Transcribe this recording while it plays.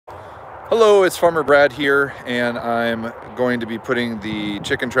Hello, it's Farmer Brad here, and I'm going to be putting the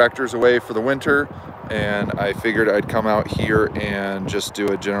chicken tractors away for the winter, and I figured I'd come out here and just do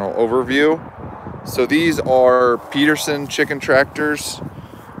a general overview. So these are Peterson Chicken Tractors.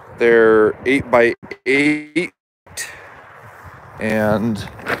 They're 8x8, and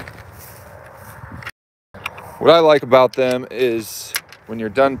what I like about them is when you're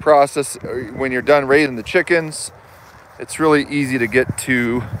done raising the chickens, it's really easy to get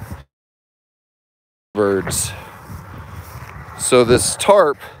to birds. So this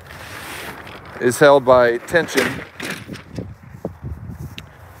tarp is held by tension,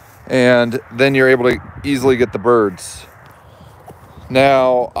 and then you're able to easily get the birds.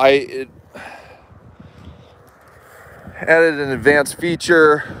 Now I added an advanced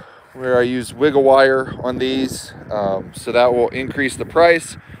feature where I use wiggle wire on these, so that will increase the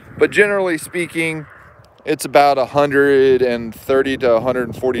price, but generally speaking it's about $130 to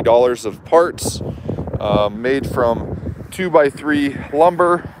 $140 of parts, made from 2x3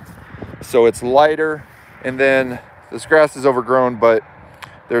 lumber, so it's lighter. And then this grass is overgrown, but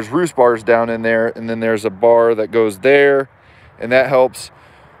there's roost bars down in there, and then there's a bar that goes there, and that helps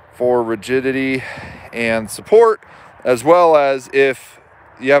for rigidity and support, as well as if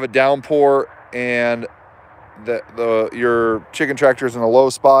you have a downpour and your chicken tractor is in a low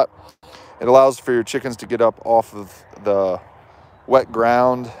spot, it allows for your chickens to get up off of the wet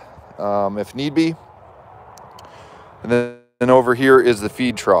ground if need be. And then over here is the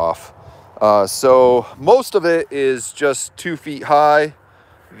feed trough. So most of it is just 2 feet high.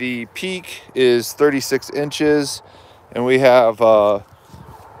 The peak is 36 inches, and we have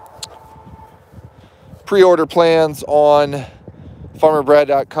pre-order plans on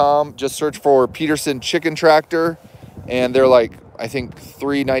farmerbrad.com. Just search for Peterson Chicken Tractor, and they're like, I think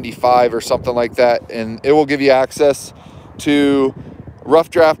 $3.95 or something like that, and it will give you access to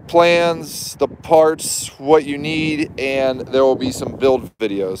rough draft plans, the parts, what you need, and there will be some build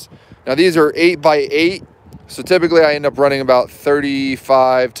videos. Now these are 8x8, so typically I end up running about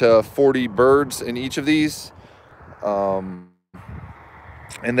 35 to 40 birds in each of these. And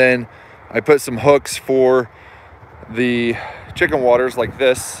then I put some hooks for the chicken waters like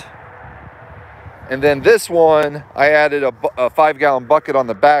this. And then this one, I added a 5-gallon bucket on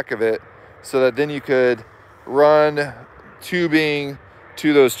the back of it, so that then you could run tubing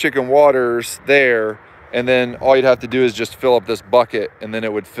to those chicken waters there, and then all you'd have to do is just fill up this bucket, and then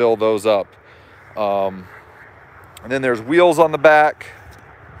it would fill those up. And then there's wheels on the back,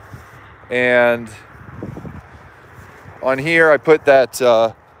 and on here I put that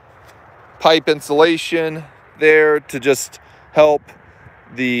pipe insulation there to just help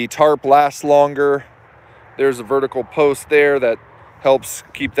the tarp lasts longer. There's a vertical post there that helps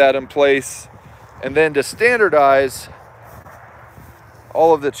keep that in place. And then to standardize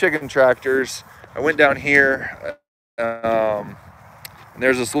all of the chicken tractors, I went down here, and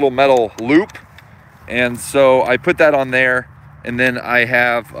there's this little metal loop, and so I put that on there, and then I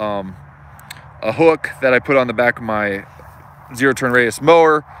have a hook that I put on the back of my 0-turn radius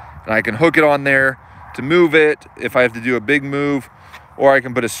mower, and I can hook it on there to move it if I have to do a big move, or I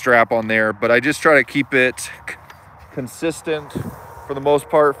can put a strap on there. But I just try to keep it consistent for the most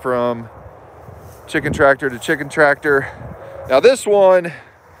part from chicken tractor to chicken tractor. Now this one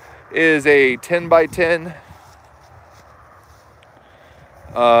is a 10x10.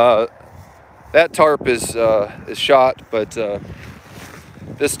 That tarp is shot, but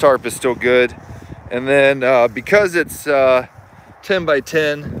this tarp is still good. And then because it's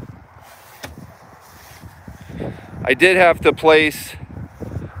 10x10, I did have to place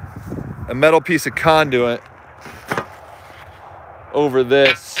a metal piece of conduit over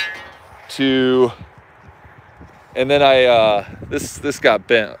this and then this got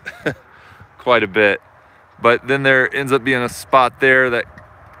bent quite a bit, but then there ends up being a spot there that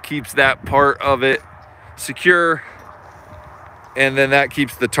keeps that part of it secure, and then that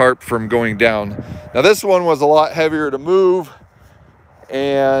keeps the tarp from going down. Now this one was a lot heavier to move,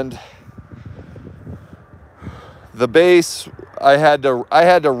 and the base, I had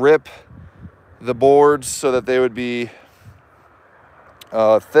to rip the boards so that they would be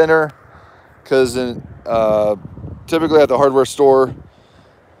thinner, because typically at the hardware store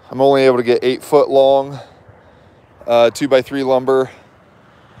I'm only able to get 8 foot long 2x3 lumber,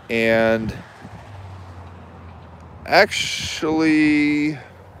 and actually,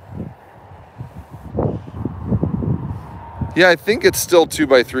 yeah, I think it's still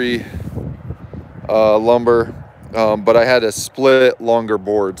 2x3 lumber, but I had to split longer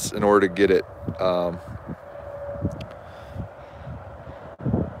boards in order to get it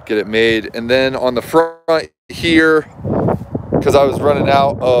made. And then on the front here, because I was running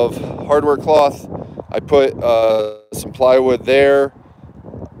out of hardware cloth, I put some plywood there,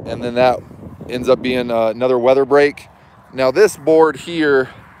 and then that ends up being another weather break. Now this board here,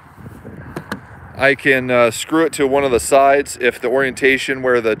 I can screw it to one of the sides if the orientation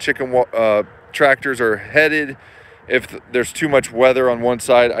where the chicken tractors are headed, if there's too much weather on one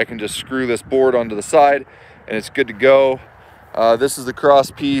side, I can just screw this board onto the side and it's good to go. This is the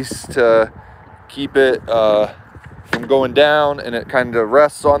cross piece to keep it from going down, and it kind of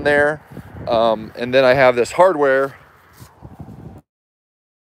rests on there. And then I have this hardware,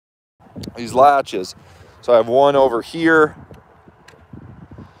 these latches. So I have one over here,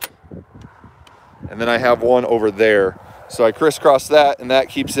 and then I have one over there. So I crisscross that, and that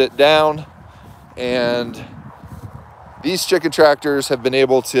keeps it down. And these chicken tractors have been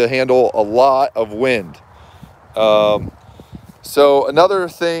able to handle a lot of wind. So another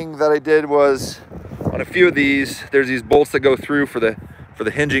thing that I did was, on a few of these, there's these bolts that go through for the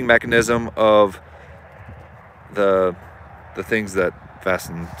hinging mechanism of the things that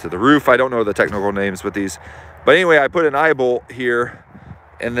fasten to the roof. I don't know the technical names with these, but anyway, I put an eye bolt here,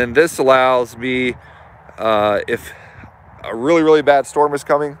 and then this allows me, if a really bad storm is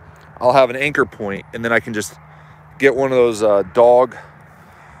coming, I'll have an anchor point, and then I can just get one of those dog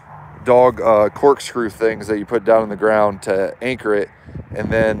corkscrew things that you put down on the ground to anchor it,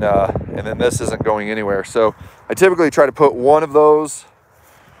 and then this isn't going anywhere. So I typically try to put one of those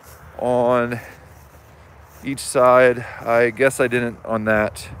on each side. I guess I didn't on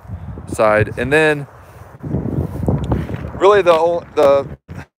that side. And then really the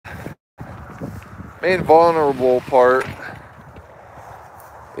main vulnerable part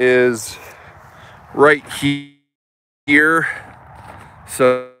is right here.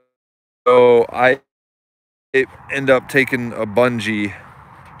 So I end up taking a bungee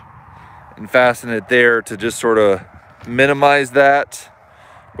and fasten it there to just sort of minimize that.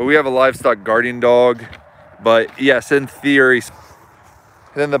 But we have a livestock guardian dog. But yes, in theory.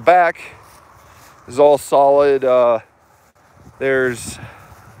 And then the back is all solid. There's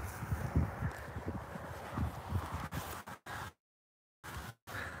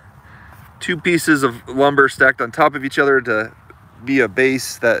two pieces of lumber stacked on top of each other to be a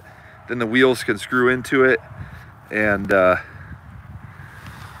base that then the wheels can screw into it. And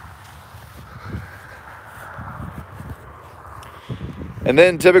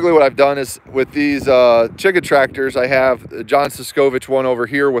then typically what I've done is with these chicken tractors, I have the John Siskovich one over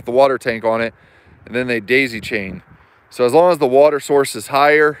here with the water tank on it, and then they daisy chain. So as long as the water source is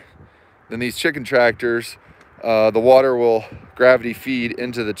higher than these chicken tractors, the water will gravity feed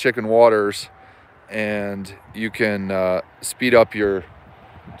into the chicken waters, and you can speed up your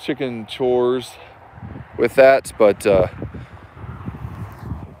chicken chores with that. But let's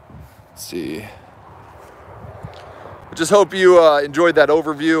see. I just hope you enjoyed that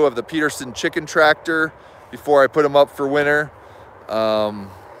overview of the Peterson Chicken Tractor before I put them up for winter.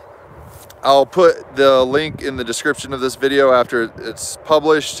 I'll put the link in the description of this video after it's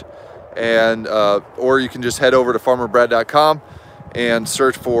published, and or you can just head over to farmerbrad.com and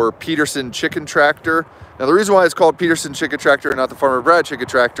search for Peterson Chicken Tractor. Now the reason why it's called Peterson Chicken Tractor and not the Farmer Brad Chicken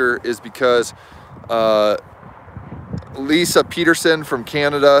Tractor is because Lisa Peterson from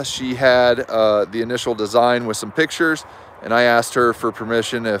Canada, she had the initial design with some pictures, and I asked her for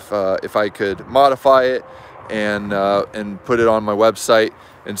permission if I could modify it and put it on my website.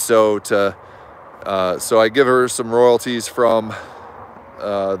 And so so I give her some royalties from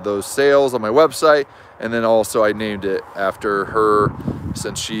those sales on my website, and then also I named it after her,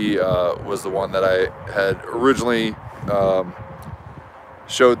 since she was the one that I had originally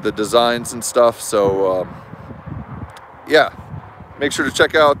showed the designs and stuff. So yeah, make sure to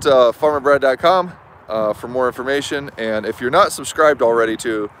check out farmerbrad.com for more information. And if you're not subscribed already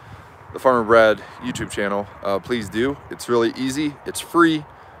to the Farmer Brad YouTube channel, please do. It's really easy. It's free.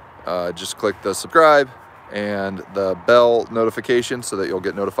 Just click the subscribe and the bell notification so that you'll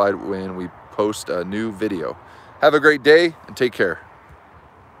get notified when we post a new video. Have a great day and take care.